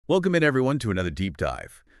Welcome in, everyone, to another deep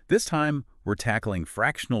dive. This time, we're tackling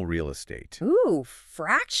fractional real estate. Ooh,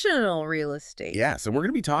 fractional real estate. Yeah, so we're going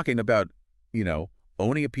to be talking about,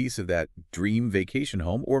 owning a piece of that dream vacation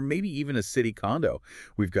home or maybe even a city condo.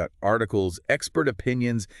 We've got articles, expert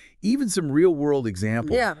opinions, even some real-world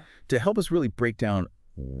examples Yeah. to help us really break down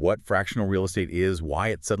what fractional real estate is, why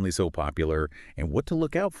it's suddenly so popular, and what to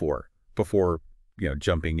look out for before,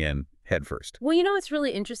 jumping in headfirst. Well, you know what's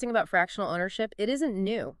really interesting about fractional ownership? It isn't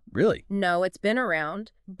new. Really? No, it's been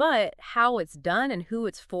around, but how it's done and who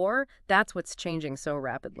it's for, that's what's changing so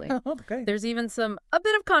rapidly. Okay. There's even a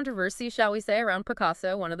bit of controversy, shall we say, around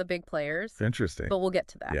Picasso, one of the big players. Interesting. But we'll get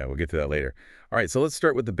to that. Yeah, we'll get to that later. All right, so let's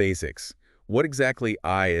start with the basics. What exactly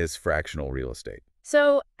is fractional real estate?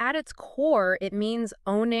 So at its core, it means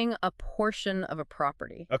owning a portion of a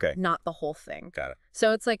property, Okay. not the whole thing. Got it.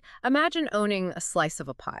 So it's like, imagine owning a slice of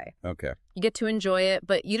a pie. Okay. You get to enjoy it,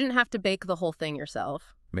 but you didn't have to bake the whole thing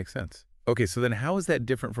yourself. Makes sense. Okay, so then how is that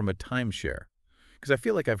different from a timeshare? Because I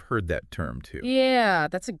feel like I've heard that term too. Yeah,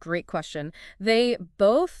 that's a great question.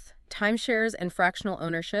 Timeshares and fractional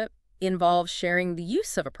ownership, involve sharing the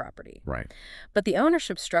use of a property. Right. But the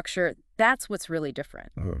ownership structure, that's what's really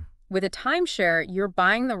different. With a timeshare, you're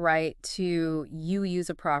buying the right to use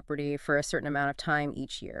a property for a certain amount of time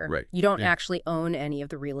each year. Right. You don't Yeah. actually own any of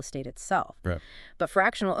the real estate itself. Right. But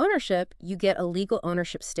fractional ownership, you get a legal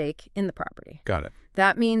ownership stake in the property. Got it.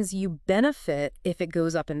 That means you benefit if it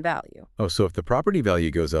goes up in value. Oh, so if the property value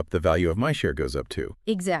goes up, the value of my share goes up too.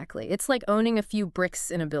 Exactly. It's like owning a few bricks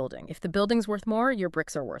in a building. If the building's worth more, your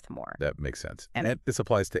bricks are worth more. That makes sense. And- And this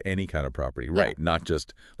applies to any kind of property, Yeah. right? Not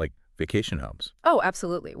just like vacation homes. Oh,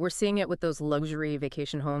 absolutely. We're seeing it with those luxury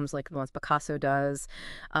vacation homes like the ones Picasso does,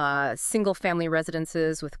 single-family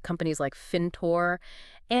residences with companies like Fintor,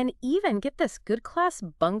 and even, get this, good-class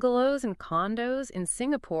bungalows and condos in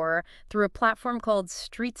Singapore through a platform called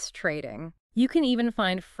Streets Trading. You can even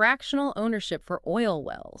find fractional ownership for oil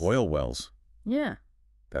wells. Oil wells. Yeah.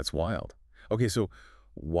 That's wild. Okay, so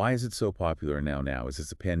why is it so popular now? Is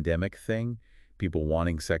this a pandemic thing? People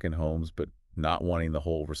wanting second homes but not wanting the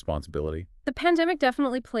whole responsibility? The pandemic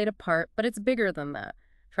definitely played a part, but it's bigger than that.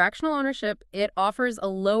 Fractional ownership, it offers a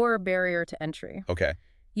lower barrier to entry. Okay.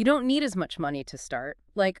 You don't need as much money to start.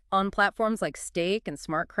 Like on platforms like Stake and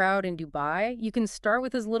SmartCrowd in Dubai, you can start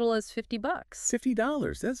with as little as $50.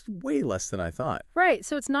 $50. That's way less than I thought. Right,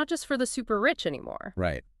 so it's not just for the super rich anymore.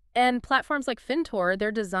 Right. And platforms like Fintor,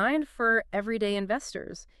 they're designed for everyday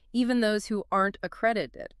investors, even those who aren't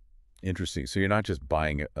accredited. Interesting. So you're not just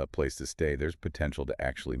buying a place to stay. There's potential to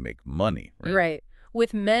actually make money, right? Right.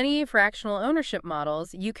 With many fractional ownership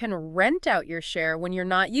models, you can rent out your share when you're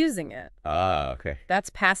not using it. Ah, okay. That's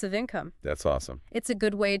passive income. That's awesome. It's a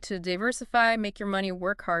good way to diversify, make your money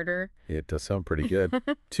work harder. It does sound pretty good.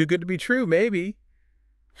 Too good to be true, maybe.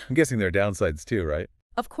 I'm guessing there are downsides too, right?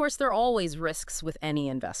 Of course, there are always risks with any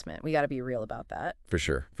investment. We got to be real about that. For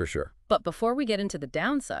sure, for sure. But before we get into the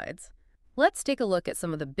downsides, let's take a look at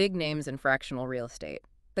some of the big names in fractional real estate,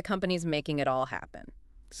 the companies making it all happen.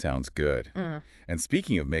 Sounds good. And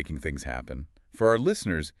speaking of making things happen, for our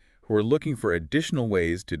listeners who are looking for additional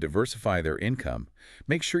ways to diversify their income,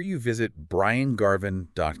 make sure you visit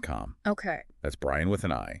briangarvin.com. Okay. That's Brian with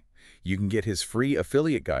an I. You can get his free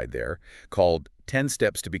affiliate guide there called 10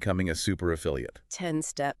 Steps to Becoming a Super Affiliate. 10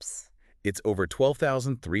 steps. It's over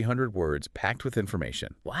 12,300 words packed with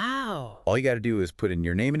information. Wow. All you got to do is put in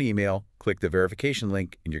your name and email, click the verification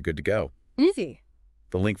link, and you're good to go. Easy.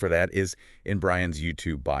 The link for that is in Brian's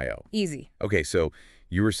YouTube bio. Easy. Okay, so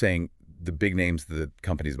you were saying the big names, the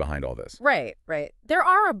companies behind all this. Right, right. There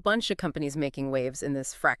are a bunch of companies making waves in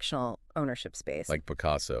this fractional ownership space. Like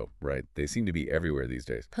Picasso, right? They seem to be everywhere these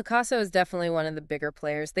days. Picasso is definitely one of the bigger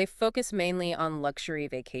players. They focus mainly on luxury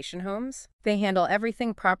vacation homes. They handle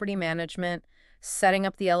everything property management, setting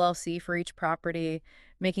up the LLC for each property,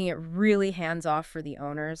 making it really hands-off for the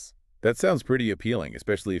owners. That sounds pretty appealing,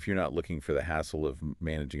 especially if you're not looking for the hassle of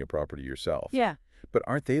managing a property yourself. Yeah. But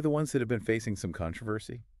aren't they the ones that have been facing some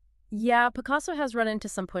controversy? Yeah, Picasso has run into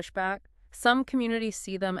some pushback. Some communities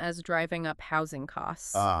see them as driving up housing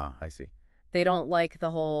costs. Ah, I see. They don't like the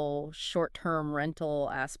whole short-term rental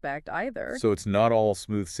aspect either. So it's not all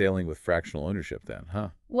smooth sailing with fractional ownership then, huh?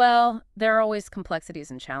 Well, there are always complexities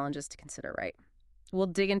and challenges to consider, right? We'll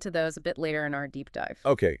dig into those a bit later in our deep dive.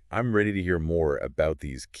 Okay, I'm ready to hear more about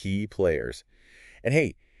these key players. And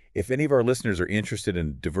hey, if any of our listeners are interested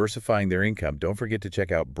in diversifying their income, don't forget to check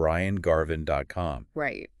out briangarvin.com.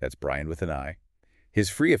 Right. That's Brian with an I. His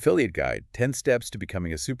free affiliate guide, 10 Steps to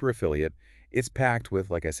Becoming a Super Affiliate, it's packed with,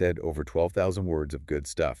 like I said, over 12,000 words of good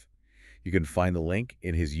stuff. You can find the link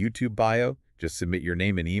in his YouTube bio. Just submit your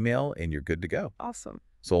name and email, and you're good to go. Awesome.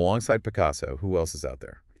 So alongside Picasso, who else is out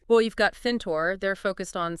there? Well, you've got Fintor. They're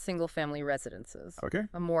focused on single-family residences, Okay.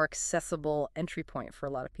 a more accessible entry point for a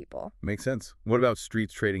lot of people. Makes sense. What about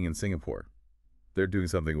streets trading in Singapore? They're doing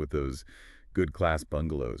something with those good class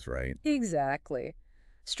bungalows, right? Exactly.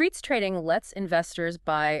 Streets trading lets investors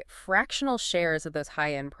buy fractional shares of those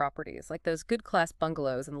high-end properties, like those good-class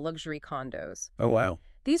bungalows and luxury condos. Oh, wow.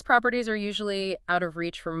 These properties are usually out of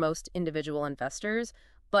reach for most individual investors,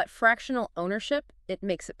 but fractional ownership, it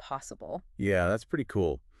makes it possible. Yeah, that's pretty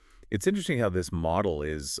cool. It's interesting how this model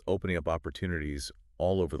is opening up opportunities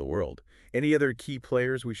all over the world. Any other key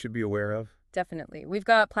players we should be aware of? Definitely. We've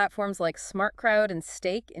got platforms like SmartCrowd and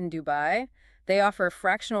Stake in Dubai. They offer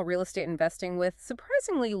fractional real estate investing with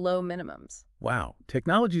surprisingly low minimums. Wow,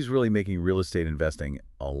 technology is really making real estate investing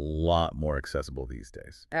a lot more accessible these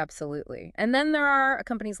days. Absolutely. And then there are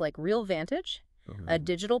companies like Real Vantage. A Mhm.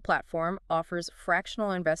 digital platform offers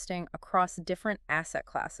fractional investing across different asset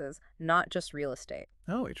classes, not just real estate.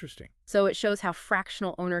 Oh, interesting. So it shows how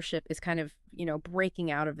fractional ownership is kind of,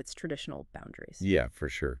 breaking out of its traditional boundaries. Yeah, for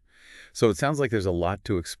sure. So it sounds like there's a lot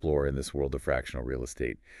to explore in this world of fractional real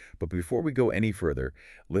estate. But before we go any further,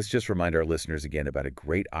 let's just remind our listeners again about a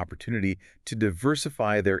great opportunity to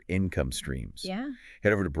diversify their income streams. Yeah.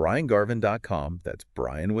 Head over to briangarvin.com, that's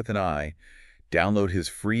Brian with an I. Download his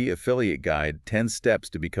free affiliate guide, 10 Steps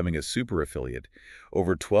to Becoming a Super Affiliate.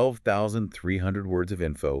 Over 12,300 words of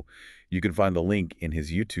info. You can find the link in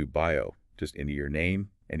his YouTube bio. Just enter your name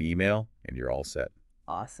and email, and you're all set.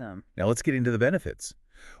 Awesome. Now let's get into the benefits.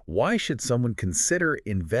 Why should someone consider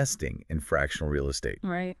investing in fractional real estate?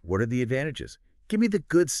 Right. What are the advantages? Give me the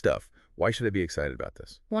good stuff. Why should I be excited about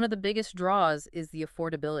this? One of the biggest draws is the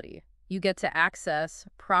affordability. You get to access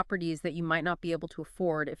properties that you might not be able to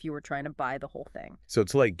afford if you were trying to buy the whole thing. So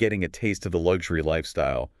it's like getting a taste of the luxury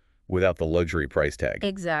lifestyle without the luxury price tag.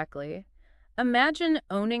 Exactly. Imagine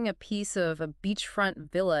owning a piece of a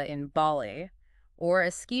beachfront villa in Bali or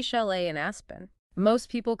a ski chalet in Aspen. Most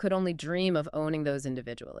people could only dream of owning those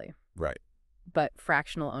individually, Right. but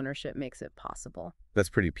fractional ownership makes it possible. That's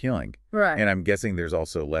pretty appealing. Right. And I'm guessing there's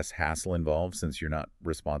also less hassle involved since you're not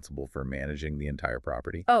responsible for managing the entire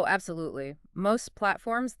property. Oh, absolutely. Most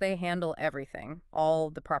platforms, they handle everything. All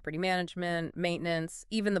the property management, maintenance,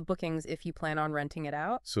 even the bookings if you plan on renting it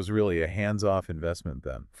out. So it's really a hands-off investment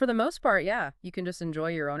then. For the most part, yeah. You can just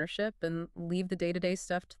enjoy your ownership and leave the day-to-day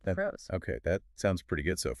stuff to the That, pros. okay, that sounds pretty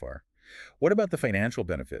good so far. What about the financial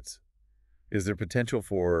benefits? Is there potential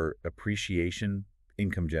for appreciation,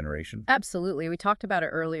 income generation? Absolutely. We talked about it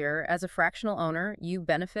earlier. As a fractional owner, you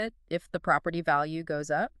benefit if the property value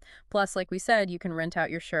goes up. Plus, like we said, you can rent out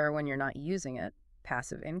your share when you're not using it.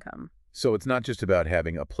 Passive income. So it's not just about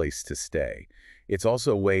having a place to stay. It's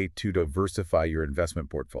also a way to diversify your investment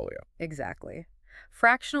portfolio. Exactly.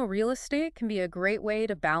 Fractional real estate can be a great way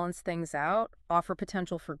to balance things out, offer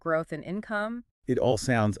potential for growth and income. It all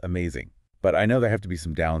sounds amazing, but I know there have to be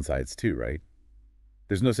some downsides too, right?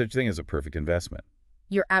 There's no such thing as a perfect investment.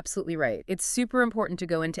 You're absolutely right. It's super important to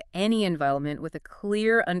go into any environment with a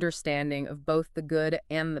clear understanding of both the good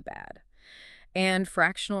and the bad. And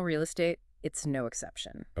fractional real estate, it's no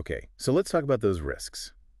exception. Okay, so let's talk about those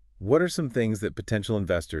risks. What are some things that potential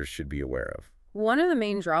investors should be aware of? One of the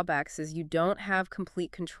main drawbacks is you don't have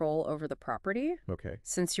complete control over the property. Okay.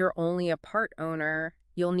 Since you're only a part owner,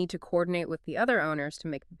 you'll need to coordinate with the other owners to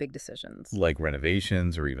make big decisions. Like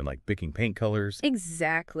renovations or even like picking paint colors?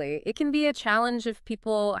 Exactly. It can be a challenge if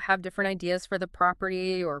people have different ideas for the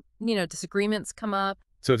property or, disagreements come up.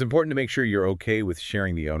 So it's important to make sure you're okay with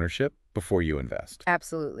sharing the ownership before you invest.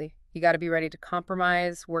 Absolutely. You got to be ready to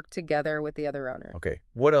compromise, work together with the other owner. Okay,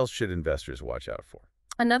 what else should investors watch out for?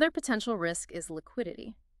 Another potential risk is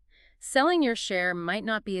liquidity. Selling your share might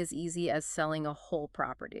not be as easy as selling a whole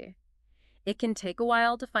property. It can take a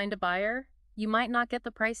while to find a buyer. You might not get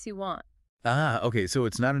the price you want. Okay, so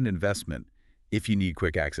it's not an investment if you need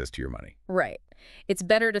quick access to your money. Right. It's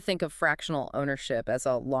better to think of fractional ownership as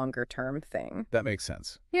a longer-term thing. That makes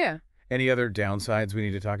sense. Yeah. Any other downsides we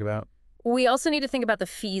need to talk about? We also need to think about the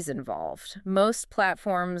fees involved. Most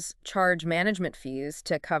platforms charge management fees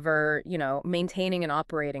to cover, maintaining and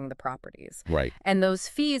operating the properties. Right. And those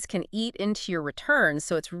fees can eat into your returns,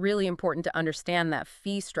 so it's really important to understand that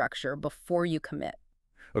fee structure before you commit.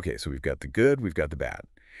 Okay, so we've got the good, we've got the bad.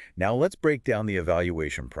 Now let's break down the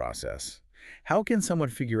evaluation process. How can someone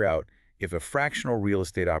figure out if a fractional real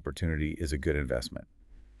estate opportunity is a good investment?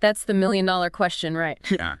 That's the million-dollar question, right?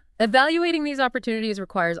 Yeah. Evaluating these opportunities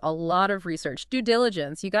requires a lot of research, due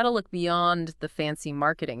diligence. You got to look beyond the fancy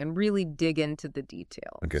marketing and really dig into the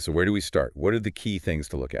details. Okay, so where do we start? What are the key things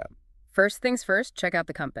to look at? First things first, check out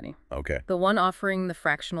the company, Okay. the one offering the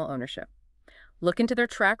fractional ownership. Look into their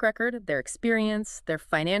track record, their experience, their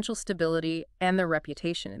financial stability, and their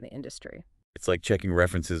reputation in the industry. It's like checking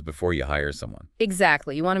references before you hire someone.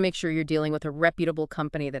 Exactly. You want to make sure you're dealing with a reputable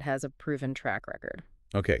company that has a proven track record.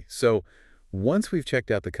 Okay, so once we've checked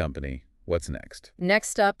out the company, what's next?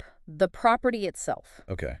 Next up, the property itself.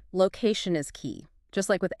 Okay. Location is key, just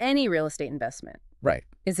like with any real estate investment. Right.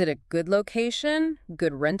 Is it a good location?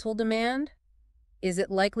 Good rental demand? Is it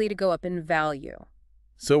likely to go up in value?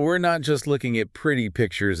 So we're not just looking at pretty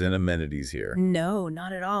pictures and amenities here. No,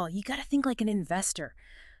 not at all. You got to think like an investor.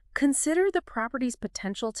 Consider the property's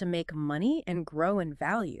potential to make money and grow in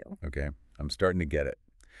value. Okay, I'm starting to get it.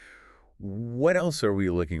 What else are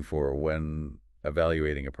we looking for when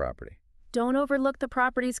evaluating a property? Don't overlook the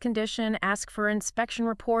property's condition. Ask for inspection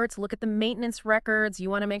reports. Look at the maintenance records.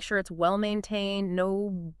 You want to make sure it's well maintained,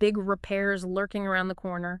 no big repairs lurking around the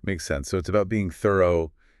corner. Makes sense. So it's about being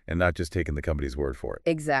thorough and not just taking the company's word for it.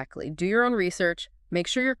 Exactly. Do your own research. Make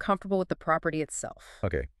sure you're comfortable with the property itself.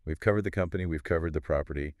 Okay, we've covered the company, we've covered the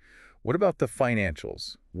property. What about the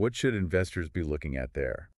financials? What should investors be looking at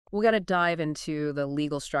there? We got to dive into the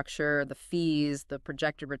legal structure, the fees, the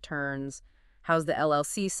projected returns. How's the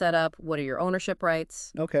LLC set up? What are your ownership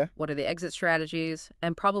rights? Okay. What are the exit strategies?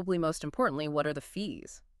 And probably most importantly, what are the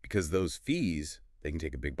fees? Because those fees, they can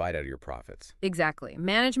take a big bite out of your profits. Exactly.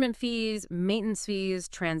 Management fees, maintenance fees,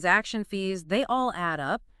 transaction fees, they all add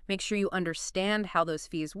up. Make sure you understand how those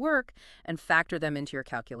fees work and factor them into your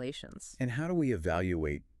calculations. And how do we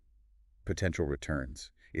evaluate potential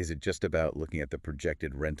returns? Is it just about looking at the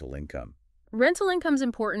projected rental income? Rental income's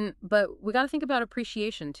important, but we got to think about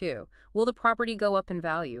appreciation too. Will the property go up in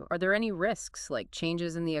value? Are there any risks, like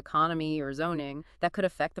changes in the economy or zoning, that could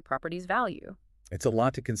affect the property's value? It's a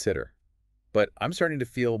lot to consider, but I'm starting to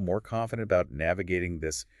feel more confident about navigating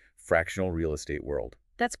this fractional real estate world.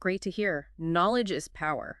 That's great to hear. Knowledge is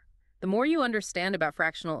power. The more you understand about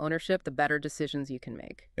fractional ownership, the better decisions you can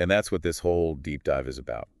make. And that's what this whole deep dive is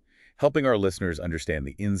about. Helping our listeners understand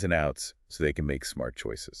the ins and outs so they can make smart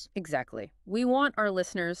choices. Exactly. We want our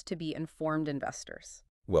listeners to be informed investors.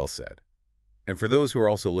 Well said. And for those who are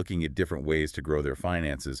also looking at different ways to grow their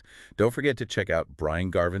finances, don't forget to check out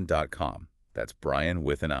briangarvin.com. That's Brian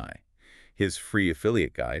with an I. His free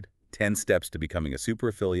affiliate guide, 10 Steps to Becoming a Super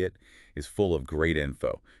Affiliate, is full of great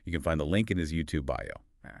info. You can find the link in his YouTube bio.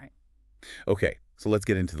 All right. Okay, so let's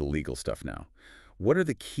get into the legal stuff now. What are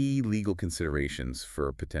the key legal considerations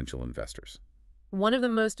for potential investors? One of the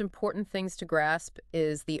most important things to grasp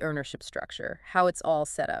is the ownership structure, how it's all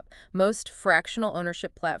set up. Most fractional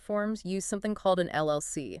ownership platforms use something called an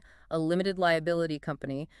LLC, a limited liability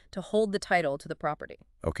company, to hold the title to the property.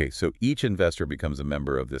 Okay, so each investor becomes a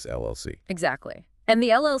member of this LLC. Exactly. And the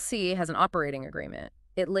LLC has an operating agreement.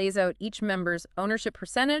 It lays out each member's ownership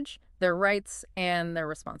percentage, their rights, and their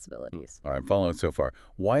responsibilities. All right, I'm following so far.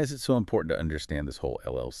 Why is it so important to understand this whole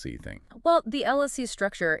LLC thing? Well, the LLC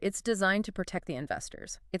structure, it's designed to protect the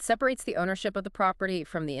investors. It separates the ownership of the property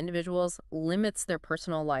from the individuals, limits their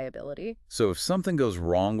personal liability. So if something goes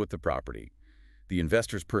wrong with the property, the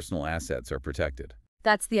investor's personal assets are protected.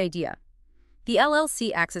 That's the idea. The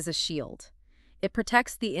LLC acts as a shield. It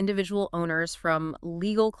protects the individual owners from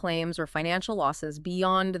legal claims or financial losses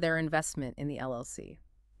beyond their investment in the LLC.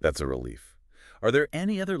 That's a relief. Are there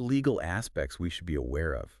any other legal aspects we should be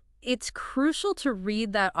aware of? It's crucial to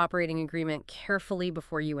read that operating agreement carefully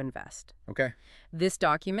before you invest. Okay. This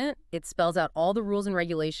document, it spells out all the rules and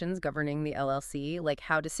regulations governing the LLC, like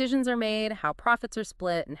how decisions are made, how profits are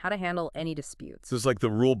split, and how to handle any disputes. So it's like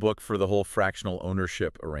the rule book for the whole fractional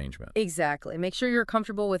ownership arrangement. Exactly. Make sure you're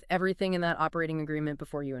comfortable with everything in that operating agreement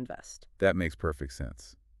before you invest. That makes perfect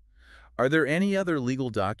sense. Are there any other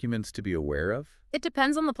legal documents to be aware of? It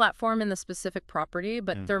depends on the platform and the specific property,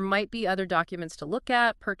 but there might be other documents to look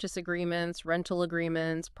at: purchase agreements, rental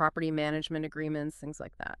agreements, property management agreements, things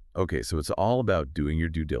like that. Okay, so it's all about doing your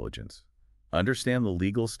due diligence. Understand the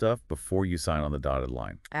legal stuff before you sign on the dotted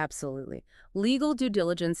line. Absolutely. Legal due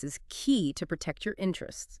diligence is key to protect your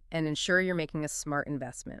interests and ensure you're making a smart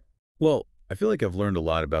investment. Well, I feel like I've learned a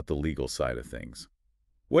lot about the legal side of things.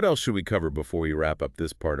 What else should we cover before we wrap up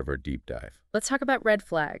this part of our deep dive? Let's talk about red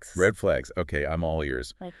flags. Red flags. Okay, I'm all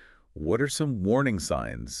ears. Right. What are some warning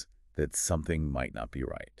signs that something might not be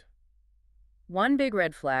right? One big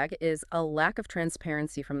red flag is a lack of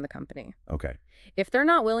transparency from the company. Okay. If they're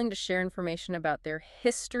not willing to share information about their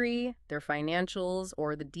history, their financials,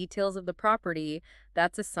 or the details of the property,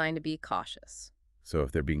 that's a sign to be cautious. So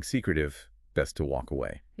if they're being secretive, best to walk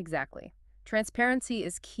away. Exactly. Transparency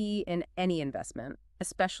is key in any investment,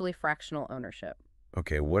 especially fractional ownership.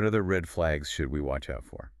 Okay, what other red flags should we watch out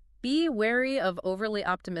for? Be wary of overly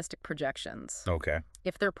optimistic projections. Okay.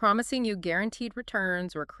 If they're promising you guaranteed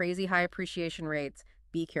returns or crazy high appreciation rates,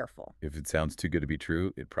 be careful. If it sounds too good to be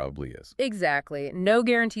true, it probably is. Exactly. No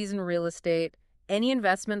guarantees in real estate. Any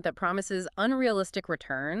investment that promises unrealistic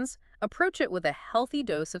returns, approach it with a healthy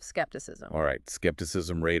dose of skepticism. All right,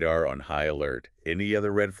 skepticism radar on high alert. Any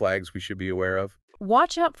other red flags we should be aware of?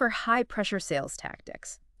 Watch out for high-pressure sales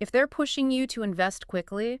tactics. If they're pushing you to invest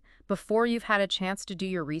quickly before you've had a chance to do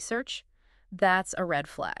your research, that's a red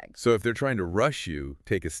flag. So if they're trying to rush you,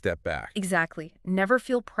 take a step back. Exactly. Never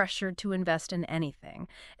feel pressured to invest in anything,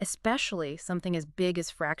 especially something as big as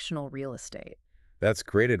fractional real estate. That's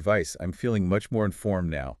great advice. I'm feeling much more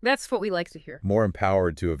informed now, That's what we like to hear. more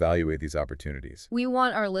empowered to evaluate these opportunities. We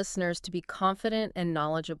want our listeners to be confident and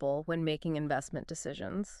knowledgeable when making investment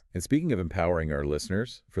decisions. And speaking of empowering our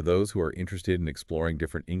listeners, for those who are interested in exploring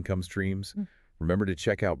different income streams, remember to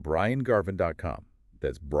check out briangarvin.com.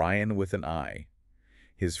 That's Brian with an I.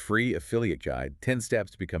 His free affiliate guide, 10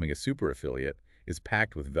 Steps to Becoming a Super Affiliate, is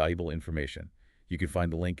packed with valuable information. You can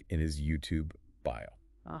find the link in his YouTube bio.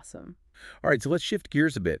 Awesome. All right, so let's shift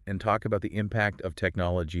gears a bit and talk about the impact of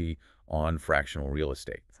technology on fractional real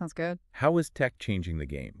estate. Sounds good. How is tech changing the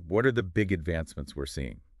game? What are the big advancements we're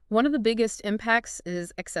seeing? One of the biggest impacts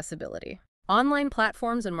is accessibility. Online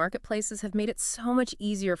platforms and marketplaces have made it so much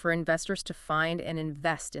easier for investors to find and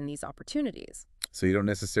invest in these opportunities. So you don't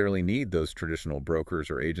necessarily need those traditional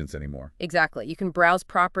brokers or agents anymore. Exactly. You can browse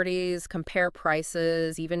properties, compare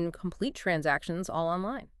prices, even complete transactions all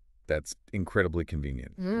online. That's incredibly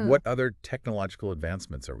convenient. What other technological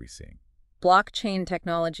advancements are we seeing? Blockchain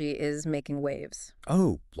technology is making waves.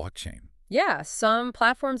 Oh, blockchain. Yeah, some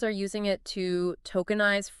platforms are using it to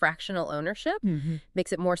tokenize fractional ownership,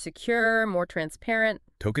 makes it more secure, more transparent.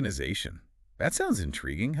 Tokenization. That sounds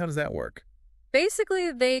intriguing. How does that work? Basically,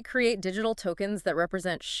 they create digital tokens that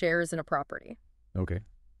represent shares in a property. Okay.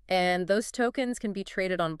 And those tokens can be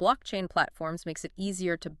traded on blockchain platforms, makes it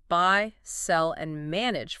easier to buy, sell, and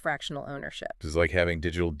manage fractional ownership. This is like having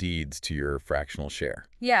digital deeds to your fractional share.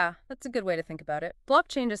 Yeah, that's a good way to think about it.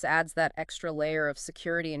 Blockchain just adds that extra layer of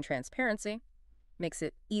security and transparency, makes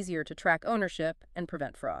it easier to track ownership and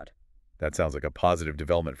prevent fraud. That sounds like a positive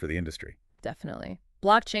development for the industry. Definitely.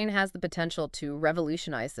 Blockchain has the potential to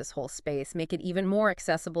revolutionize this whole space, make it even more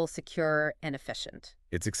accessible, secure, and efficient.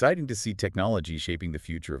 It's exciting to see technology shaping the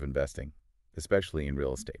future of investing, especially in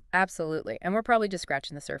real estate. Absolutely. And we're probably just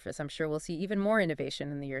scratching the surface. I'm sure we'll see even more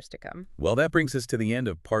innovation in the years to come. Well, that brings us to the end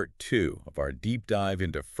of part 2 of our deep dive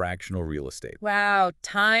into fractional real estate. Wow,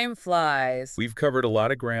 time flies. We've covered a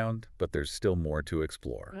lot of ground, but there's still more to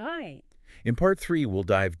explore. Right. In part 3, we'll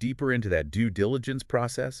dive deeper into that due diligence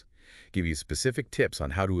process, give you specific tips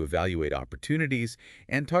on how to evaluate opportunities,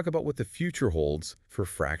 and talk about what the future holds for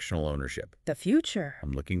fractional ownership. The future.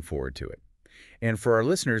 I'm looking forward to it. And for our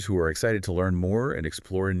listeners who are excited to learn more and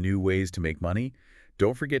explore new ways to make money,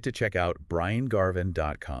 don't forget to check out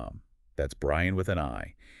briangarvin.com. That's Brian with an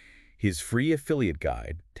I. His free affiliate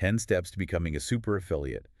guide, 10 Steps to Becoming a Super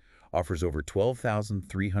Affiliate, offers over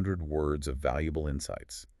 12,300 words of valuable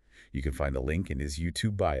insights. You can find the link in his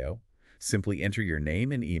YouTube bio. Simply enter your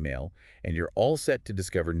name and email, and you're all set to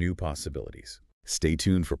discover new possibilities. Stay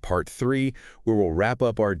tuned for part 3, where we'll wrap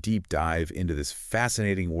up our deep dive into this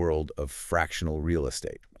fascinating world of fractional real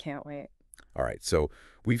estate. Can't wait. All right, so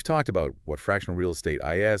we've talked about what fractional real estate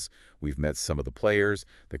is. We've met some of the players,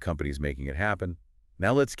 the companies making it happen.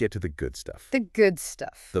 Now let's get to the good stuff, The good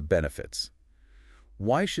stuff. the benefits.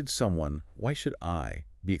 Why should I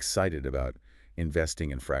be excited about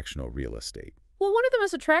investing in fractional real estate? Well, one of the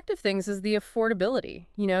most attractive things is the affordability.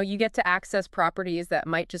 You get to access properties that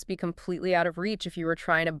might just be completely out of reach if you were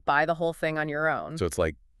trying to buy the whole thing on your own. So it's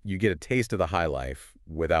like you get a taste of the high life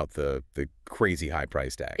without the crazy high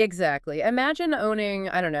price tag. Exactly. Imagine owning,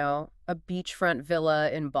 I don't know, a beachfront villa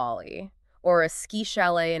in Bali or a ski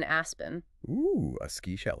chalet in Aspen. Ooh, a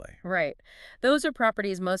ski chalet. Right. Those are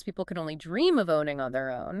properties most people can only dream of owning on their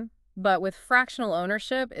own. But with fractional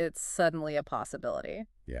ownership, it's suddenly a possibility.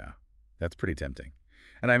 Yeah, that's pretty tempting.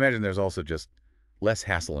 And I imagine there's also just less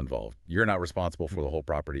hassle involved. You're not responsible for the whole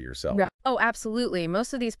property yourself. Yeah. Oh, absolutely.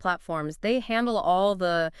 Most of these platforms, they handle all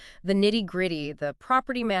the nitty-gritty, the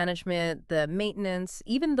property management, the maintenance,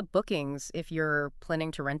 even the bookings if you're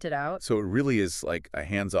planning to rent it out. So it really is like a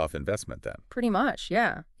hands-off investment then. Pretty much,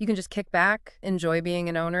 yeah. You can just kick back, enjoy being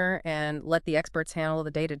an owner, and let the experts handle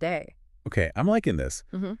the day-to-day. Okay, I'm liking this.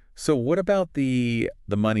 Mm-hmm. So what about the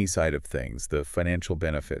money side of things, the financial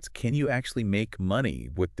benefits? Can you actually make money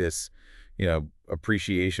with this,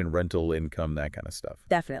 appreciation, rental income, that kind of stuff.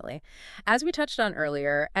 Definitely. As we touched on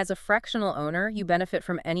earlier, as a fractional owner, you benefit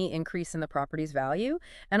from any increase in the property's value.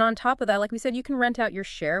 And on top of that, like we said, you can rent out your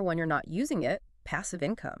share when you're not using it, passive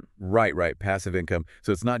income. Right, right. Passive income.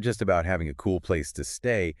 So it's not just about having a cool place to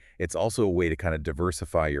stay. It's also a way to kind of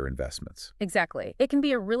diversify your investments. Exactly. It can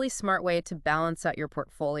be a really smart way to balance out your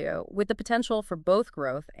portfolio with the potential for both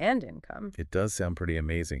growth and income. It does sound pretty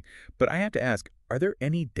amazing. But I have to ask, are there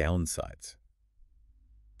any downsides?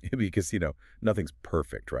 Because, nothing's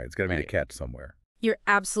perfect, right? It's got to be the Right. catch somewhere. You're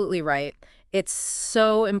absolutely right. It's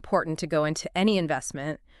so important to go into any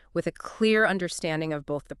investment with a clear understanding of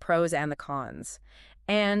both the pros and the cons.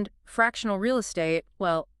 And fractional real estate,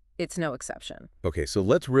 well, it's no exception. Okay, so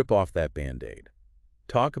let's rip off that Band-Aid.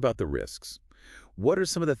 Talk about the risks. What are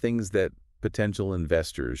some of the things that potential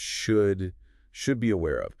investors should be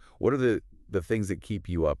aware of? What are the things that keep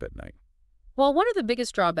you up at night? Well, one of the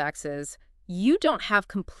biggest drawbacks is you don't have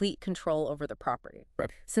complete control over the property. Right.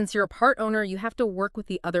 Since you're a part owner, you have to work with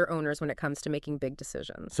the other owners when it comes to making big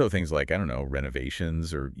decisions. So things like, I don't know,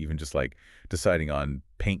 renovations or even just like deciding on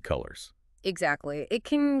paint colors. Exactly. It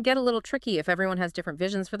can get a little tricky if everyone has different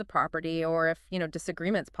visions for the property or if,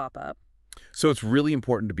 disagreements pop up. So it's really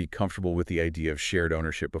important to be comfortable with the idea of shared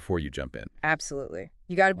ownership before you jump in. Absolutely.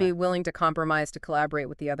 You got to be Wow. willing to compromise to collaborate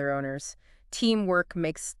with the other owners. Teamwork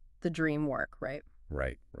makes the dream work, right?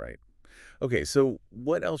 Right, right. Okay, so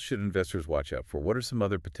what else should investors watch out for? What are some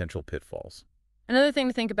other potential pitfalls? Another thing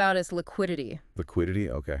to think about is liquidity. Liquidity?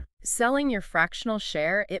 Okay. Selling your fractional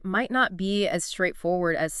share, it might not be as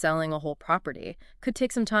straightforward as selling a whole property. Could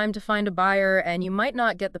take some time to find a buyer, and you might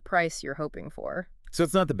not get the price you're hoping for. So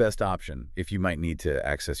it's not the best option if you might need to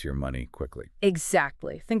access your money quickly.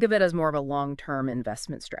 Exactly. Think of it as more of a long-term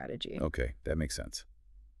investment strategy. Okay, that makes sense.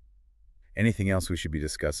 Anything else we should be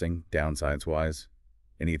discussing, downsides-wise?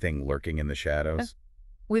 Anything lurking in the shadows?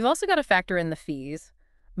 We've also got to factor in the fees.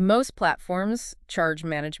 Most platforms charge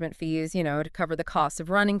management fees, to cover the cost of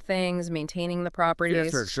running things, maintaining the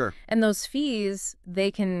properties. Sure. And those fees,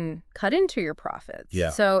 they can cut into your profits.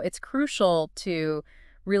 Yeah. So it's crucial to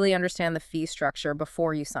really understand the fee structure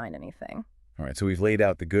before you sign anything. All right, so we've laid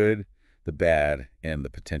out the good, the bad, and the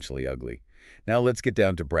potentially ugly. Now let's get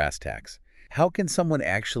down to brass tacks. How can someone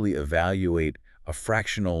actually evaluate a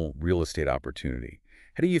fractional real estate opportunity?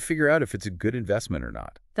 How do you figure out if it's a good investment or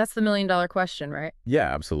not? That's the million-dollar question, right?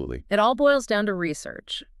 Yeah, absolutely. It all boils down to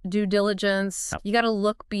research, due diligence. You got to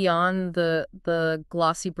look beyond the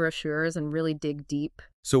glossy brochures and really dig deep.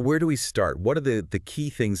 So where do we start? What are the key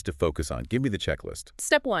things to focus on? Give me the checklist.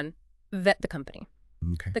 Step one, vet the company.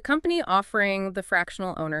 Okay. The company offering the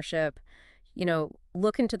fractional ownership,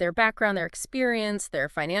 look into their background, their experience, their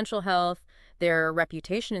financial health, their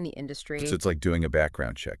reputation in the industry. So it's like doing a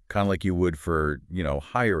background check, kind of like you would for,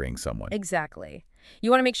 hiring someone. Exactly.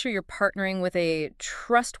 You want to make sure you're partnering with a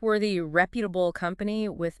trustworthy, reputable company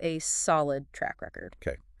with a solid track record.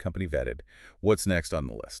 Okay, company vetted. What's next on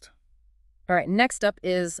the list? All right, next up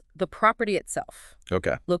is the property itself.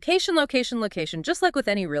 Okay. Location, location, location, just like with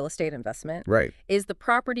any real estate investment. Right. Is the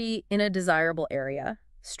property in a desirable area?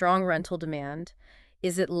 Strong rental demand?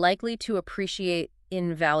 Is it likely to appreciate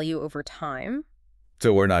in value over time?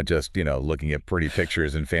 So we're not just, looking at pretty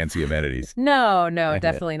pictures and fancy amenities. No,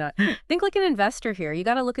 definitely not. Think like an investor here. You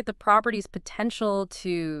got to look at the property's potential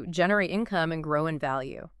to generate income and grow in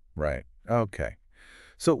value. Right. Okay.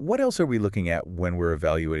 So what else are we looking at when we're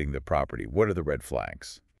evaluating the property? What are the red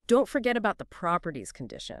flags? Don't forget about the property's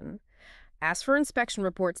condition. Ask for inspection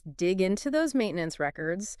reports, dig into those maintenance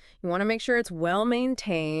records. You want to make sure it's well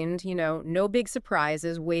maintained, no big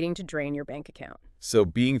surprises waiting to drain your bank account. So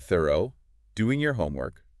being thorough, doing your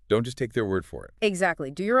homework, don't just take their word for it.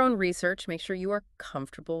 Exactly. Do your own research. Make sure you are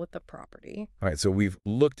comfortable with the property. All right, so we've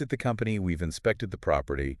looked at the company, we've inspected the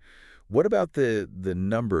property. What about the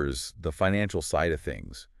numbers, the financial side of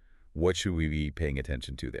things? What should we be paying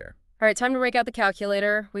attention to there? All right, time to break out the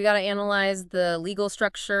calculator. We got to analyze the legal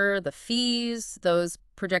structure, the fees, those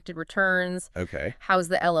projected returns. Okay. How's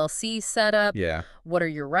the LLC set up? Yeah. What are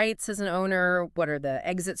your rights as an owner? What are the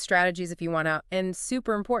exit strategies if you want out? And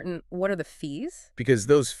super important, what are the fees? Because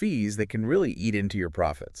those fees, they can really eat into your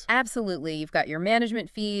profits. Absolutely. You've got your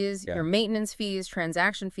management fees, Yeah. your maintenance fees,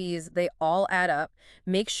 transaction fees. They all add up.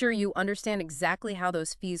 Make sure you understand exactly how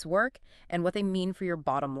those fees work and what they mean for your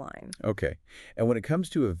bottom line. Okay. And when it comes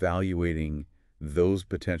to evaluating those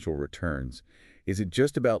potential returns, is it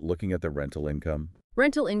just about looking at the rental income?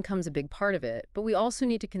 Rental income's a big part of it, but we also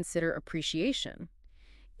need to consider appreciation.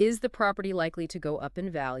 Is the property likely to go up in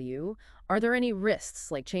value? Are there any risks,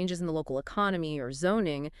 like changes in the local economy or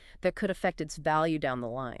zoning, that could affect its value down the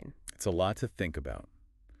line? It's a lot to think about.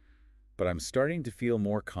 but I'm starting to feel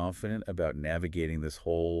more confident about navigating this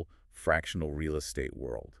whole fractional real estate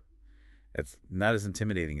world. It's not as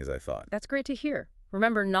intimidating as I thought. That's great to hear.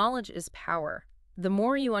 Remember, knowledge is power. The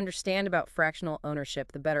more you understand about fractional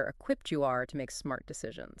ownership, the better equipped you are to make smart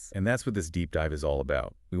decisions. And that's what this deep dive is all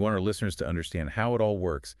about. We want our listeners to understand how it all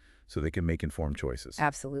works so they can make informed choices.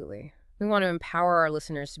 Absolutely. We want to empower our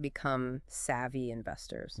listeners to become savvy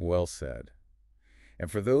investors. Well said.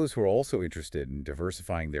 And for those who are also interested in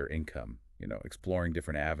diversifying their income, exploring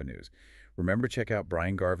different avenues, remember to check out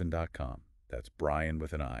briangarvin.com. That's Brian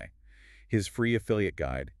with an I. His free affiliate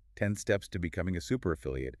guide, 10 Steps to Becoming a Super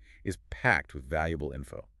Affiliate, is packed with valuable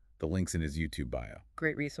info. The link's in his YouTube bio.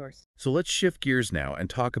 Great resource. So let's shift gears now and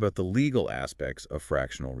talk about the legal aspects of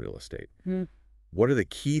fractional real estate. What are the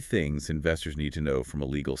key things investors need to know from a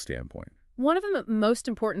legal standpoint? One of the most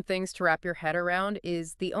important things to wrap your head around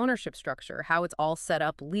is the ownership structure, how it's all set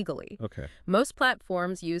up legally. Okay. Most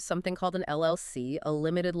platforms use something called an LLC, a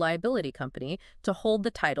limited liability company, to hold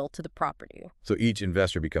the title to the property. So each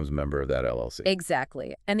investor becomes a member of that LLC.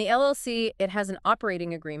 Exactly. And the LLC, it has an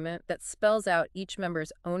operating agreement that spells out each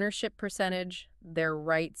member's ownership percentage, their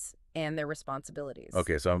rights, and their responsibilities.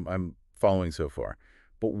 Okay, so I'm following so far.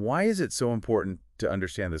 But why is it so important to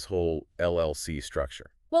understand this whole LLC structure?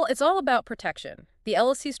 Well, it's all about protection. The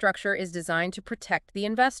LLC structure is designed to protect the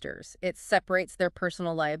investors. It separates their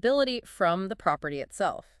personal liability from the property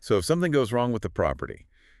itself. So if something goes wrong with the property,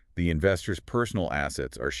 the investor's personal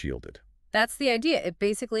assets are shielded. That's the idea. It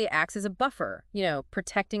basically acts as a buffer,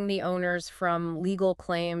 protecting the owners from legal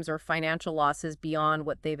claims or financial losses beyond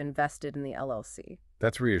what they've invested in the LLC.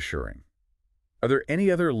 That's reassuring. Are there any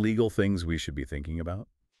other legal things we should be thinking about?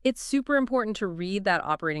 It's super important to read that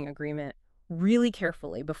operating agreement really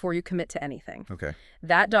carefully before you commit to anything. Okay.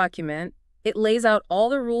 That document, it lays out all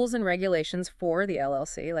the rules and regulations for the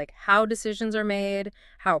LLC, like how decisions are made,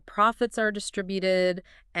 how profits are distributed,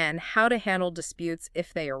 and how to handle disputes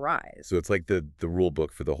if they arise. So it's like the rule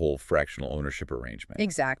book for the whole fractional ownership arrangement.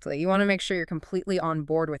 Exactly. You want to make sure you're completely on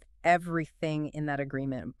board with everything in that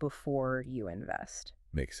agreement before you invest.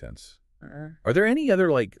 Makes sense. Are there any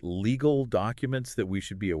other, legal documents that we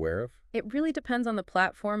should be aware of? It really depends on the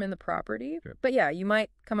platform and the property. Sure. But yeah, you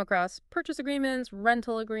might come across purchase agreements,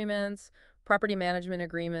 rental agreements, property management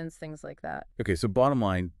agreements, things like that. Okay, so bottom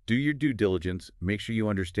line, do your due diligence. Make sure you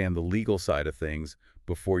understand the legal side of things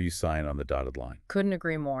before you sign on the dotted line. Couldn't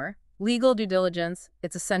agree more. Legal due diligence,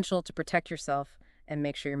 it's essential to protect yourself and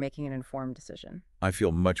make sure you're making an informed decision. I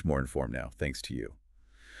feel much more informed now, thanks to you.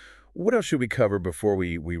 What else should we cover before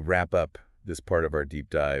we wrap up this part of our deep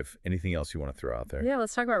dive? Anything else you want to throw out there? Yeah,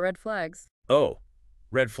 let's talk about red flags. Oh,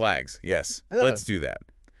 red flags. Yes, let's do that.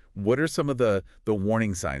 What are some of the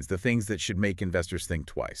warning signs, the things that should make investors think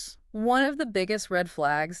twice? One of the biggest red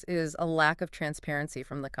flags is a lack of transparency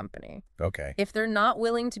from the company. Okay. If they're not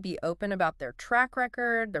willing to be open about their track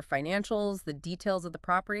record, their financials, the details of the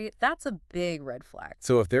property, that's a big red flag.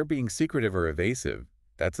 So if they're being secretive or evasive,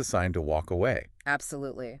 that's a sign to walk away.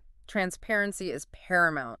 Absolutely. Transparency is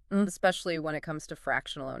paramount, especially when it comes to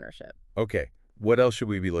fractional ownership. Okay, what else should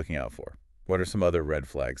we be looking out for? What are some other red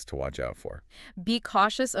flags to watch out for? Be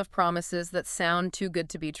cautious of promises that sound too good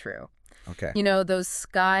to be true. Okay. Those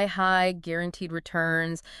sky-high guaranteed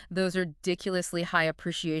returns, those ridiculously high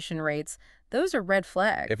appreciation rates, those are red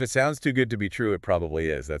flags. If it sounds too good to be true, it probably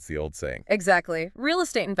is. That's the old saying. Exactly. Real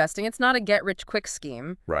estate investing, it's not a get-rich-quick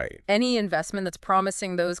scheme. Right. Any investment that's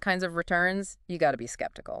promising those kinds of returns, you got to be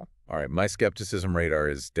skeptical. All right, my skepticism radar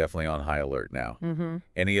is definitely on high alert now.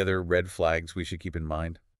 Any other red flags we should keep in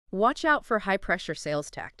mind? Watch out for high-pressure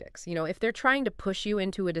sales tactics. If they're trying to push you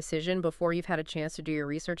into a decision before you've had a chance to do your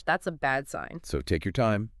research, that's a bad sign. So take your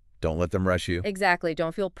time. Don't let them rush you. Exactly.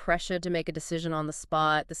 Don't feel pressured to make a decision on the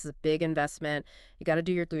spot. This is a big investment. You got to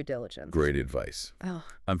do your due diligence. Great advice. Oh,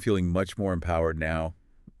 I'm feeling much more empowered now,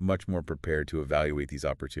 much more prepared to evaluate these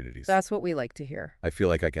opportunities. that's what we like to hear. I feel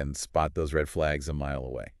like I can spot those red flags a mile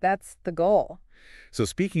away. That's the goal. So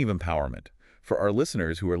speaking of empowerment, for our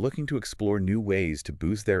listeners who are looking to explore new ways to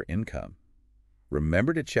boost their income,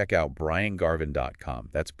 remember to check out briangarvin.com.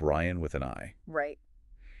 That's Brian with an I. Right.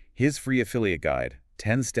 His free affiliate guide,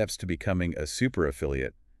 10 Steps to Becoming a Super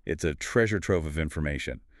Affiliate. It's a treasure trove of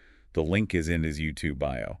information. The link is in his YouTube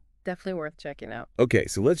bio. Definitely worth checking out. Okay,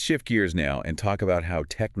 so let's shift gears now and talk about how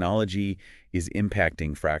technology is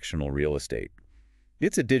impacting fractional real estate.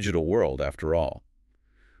 It's a digital world, after all.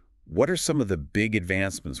 What are some of the big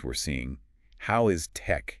advancements we're seeing? How is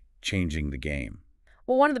tech changing the game?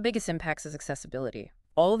 Well, one of the biggest impacts is accessibility.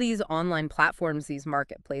 All these online platforms, these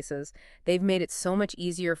marketplaces, they've made it so much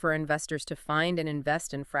easier for investors to find and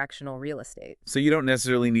invest in fractional real estate. So you don't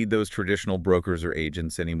necessarily need those traditional brokers or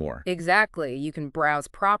agents anymore. Exactly. You can browse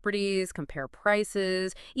properties, compare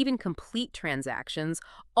prices, even complete transactions,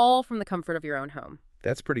 all from the comfort of your own home.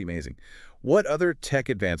 That's pretty amazing. What other tech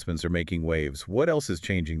advancements are making waves? What else is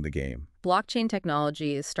changing the game? Blockchain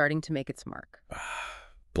technology is starting to make its mark.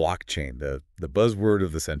 Blockchain, the buzzword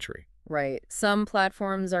of the century. Right. Some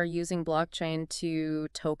platforms are using blockchain to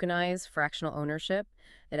tokenize fractional ownership.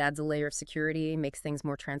 It adds a layer of security, makes things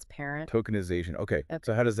more transparent. Tokenization. Okay, Okay.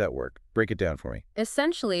 so how does that work? Break it down for me.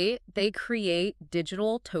 Essentially, they create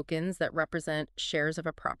digital tokens that represent shares of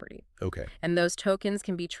a property. Okay. And those tokens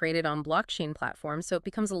can be traded on blockchain platforms, so it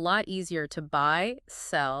becomes a lot easier to buy,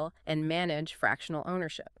 sell, and manage fractional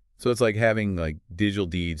ownership. So it's like having digital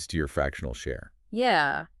deeds to your fractional share.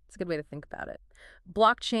 Yeah, it's a good way to think about it.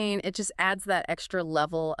 Blockchain, it just adds that extra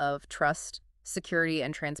level of trust, security,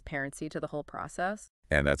 and transparency to the whole process.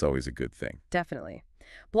 And that's always a good thing. Definitely.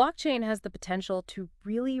 Blockchain has the potential to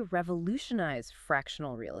really revolutionize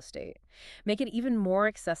fractional real estate, make it even more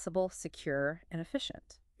accessible, secure, and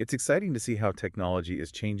efficient. It's exciting to see how technology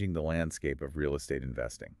is changing the landscape of real estate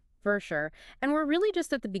investing. For sure. And we're really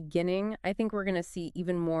just at the beginning. I think we're going to see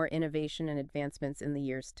even more innovation and advancements in the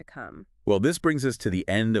years to come. Well, this brings us to the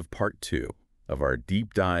end of part 2 of our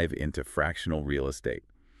deep dive into fractional real estate.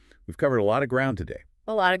 We've covered a lot of ground today,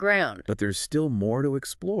 A lot of ground. but there's still more to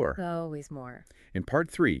explore. Always more. In part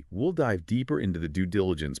 3, we'll dive deeper into the due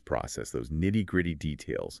diligence process, those nitty-gritty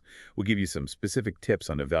details. We'll give you some specific tips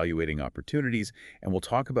on evaluating opportunities, and we'll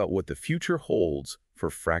talk about what the future holds for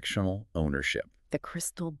fractional ownership. The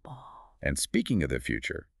crystal ball. And speaking of the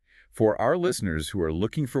future, for our listeners who are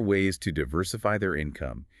looking for ways to diversify their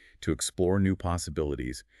income, to explore new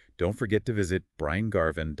possibilities, don't forget to visit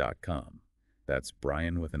briangarvin.com. That's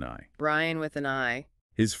Brian with an I. Brian with an I.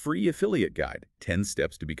 His free affiliate guide, 10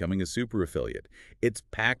 Steps to Becoming a Super Affiliate. It's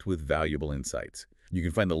packed with valuable insights. You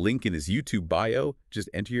can find the link in his YouTube bio. Just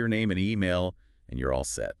enter your name and email, and you're all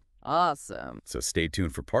set. Awesome. So stay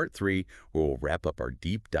tuned for part 3, where we'll wrap up our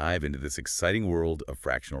deep dive into this exciting world of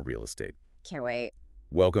fractional real estate. Can't wait.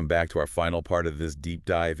 Welcome back to our final part of this deep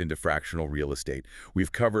dive into fractional real estate.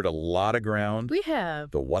 We've covered a lot of ground. We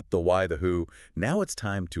have. The what, the why, the who. Now it's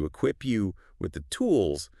time to equip you with the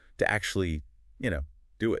tools to actually,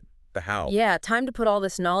 do it. The how. Yeah, time to put all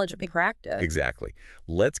this knowledge into practice. Exactly.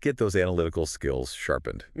 Let's get those analytical skills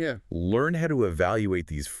sharpened. Yeah. Learn how to evaluate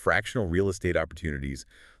these fractional real estate opportunities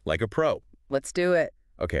like a pro. Let's do it.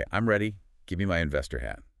 Okay, I'm ready. Give me my investor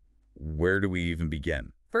hat. Where do we even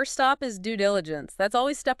begin? First stop is due diligence. That's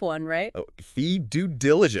always step 1, right? Oh, the due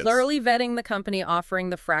diligence. Thoroughly vetting the company offering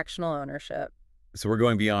the fractional ownership. So we're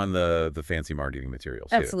going beyond the fancy marketing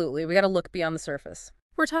materials. Too. Absolutely. We got to look beyond the surface.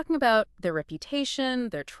 We're talking about their reputation,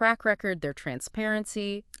 their track record, their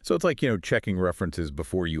transparency. So it's like, checking references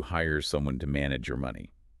before you hire someone to manage your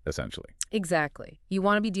money, essentially. Exactly. You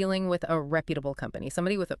want to be dealing with a reputable company,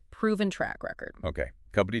 somebody with a proven track record. Okay,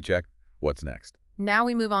 company check. What's next? Now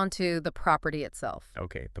we move on to the property itself.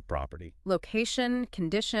 Okay, the property. Location,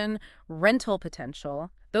 condition, rental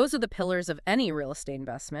potential. Those are the pillars of any real estate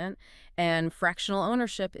investment, and fractional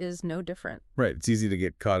ownership is no different. Right. It's easy to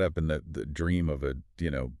get caught up in the dream of a,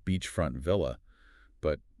 beachfront villa,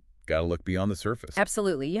 but got to look beyond the surface.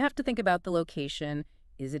 Absolutely. You have to think about the location.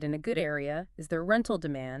 Is it in a good area? Is there rental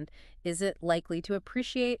demand? Is it likely to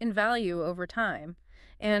appreciate in value over time?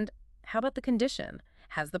 And how about the condition?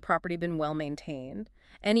 Has the property been well maintained?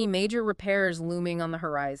 Any major repairs looming on the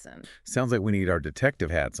horizon? Sounds like we need our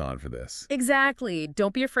detective hats on for this. Exactly.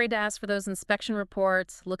 Don't be afraid to ask for those inspection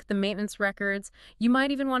reports. Look at the maintenance records. You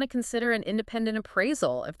might even want to consider an independent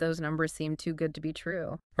appraisal if those numbers seem too good to be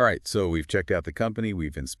true. All right, so we've checked out the company,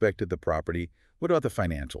 we've inspected the property. What about the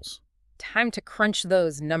financials? Time to crunch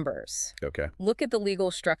those numbers. Okay. Look at the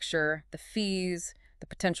legal structure, the fees, the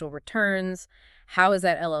potential returns. How is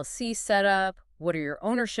that LLC set up? What are your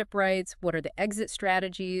ownership rights? What are the exit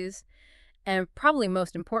strategies? And probably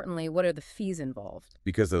most importantly, what are the fees involved?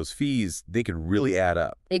 Because those fees, they can really add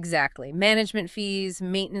up. Exactly. Management fees,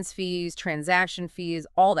 maintenance fees, transaction fees,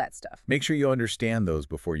 all that stuff. Make sure you understand those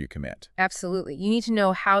before you commit. Absolutely. You need to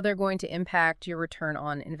know how they're going to impact your return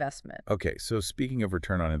on investment. Okay, so speaking of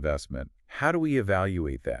return on investment, how do we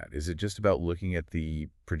evaluate that? Is it just about looking at the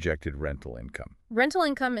projected rental income? Rental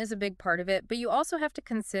income is a big part of it, but you also have to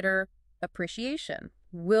consider appreciation.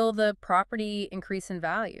 Will the property increase in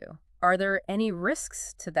value? Are there any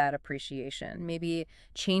risks to that appreciation? Maybe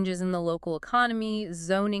changes in the local economy,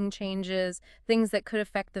 zoning changes, things that could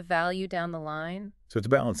affect the value down the line? So it's a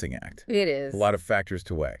balancing act. It A is. lot of factors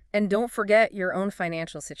to weigh. And don't forget your own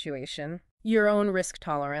financial situation, your own risk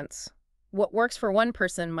tolerance. What works for one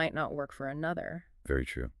person might not work for another. Very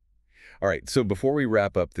true. All right, so before we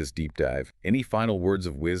wrap up this deep dive, any final words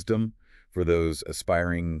of wisdom for those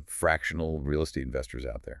aspiring fractional real estate investors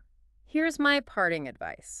out there? Here's my parting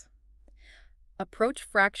advice. Approach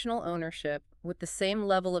fractional ownership with the same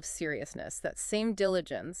level of seriousness, that same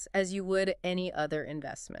diligence as you would any other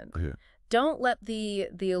investment. Yeah. Don't let the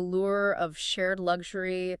allure of shared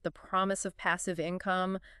luxury, the promise of passive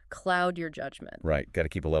income, cloud your judgment. Right, got to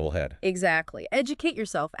keep a level head. Exactly. Educate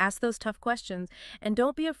yourself, ask those tough questions, and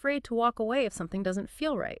don't be afraid to walk away if something doesn't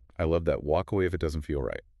feel right. I love that. Walk away if it doesn't feel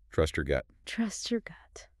right. Trust your gut. Trust your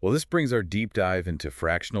gut. Well, this brings our deep dive into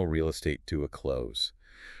fractional real estate to a close.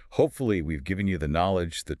 Hopefully, we've given you the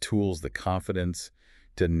knowledge, the tools, the confidence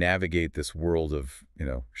to navigate this world of,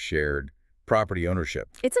 shared property ownership.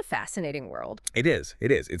 It's a fascinating world. It is.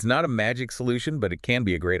 It is. It's not a magic solution, but it can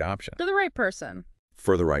be a great option For the right person.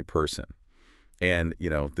 for the right person. And,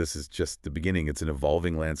 this is just the beginning. It's an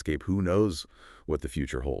evolving landscape. Who knows what the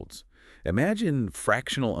future holds? Imagine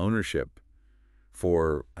fractional ownership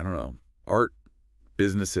for, I don't know, art,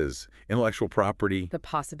 businesses, intellectual property. The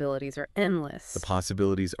possibilities are endless. The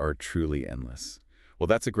possibilities are truly endless. Well,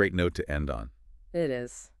 that's a great note to end on. It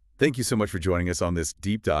is. Thank you so much for joining us on this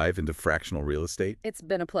deep dive into fractional real estate. It's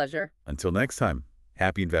been a pleasure. Until next time,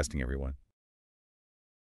 happy investing, everyone.